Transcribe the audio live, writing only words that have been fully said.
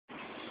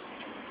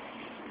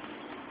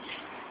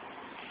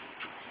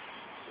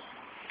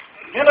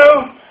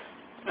Hello,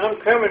 I'm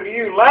coming to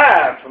you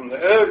live from the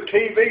UGG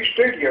TV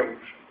studios.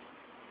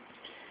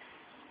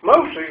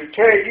 Mostly to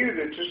tell you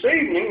that this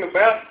evening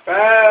about 6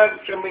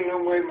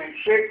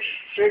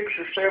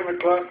 or 7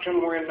 o'clock,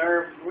 somewhere in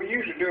there, we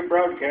usually do a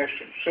broadcast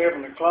at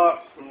 7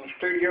 o'clock in the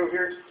studio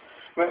here,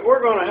 but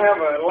we're going to have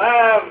a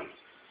live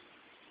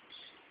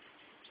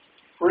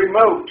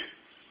remote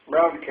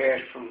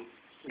broadcast from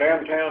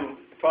downtown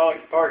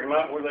parking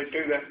lot where they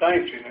do that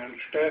dancing and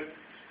stuff.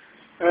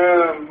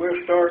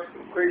 We'll start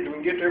quickly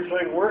and get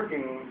everything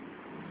working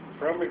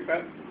probably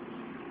about,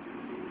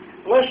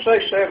 let's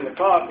say 7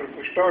 o'clock, but if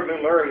we start a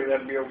little early,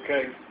 that'd be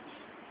okay.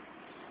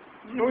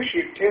 We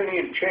should tune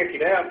in and check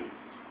it out.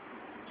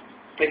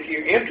 If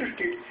you're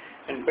interested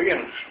in being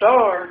a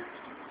star,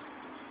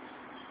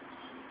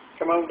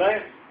 come on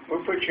down.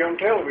 We'll put you on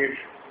television.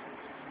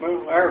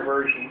 Well, our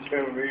version of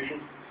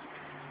television.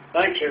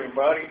 Thanks,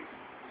 everybody.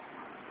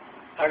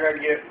 I got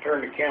to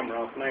turn the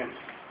camera off now.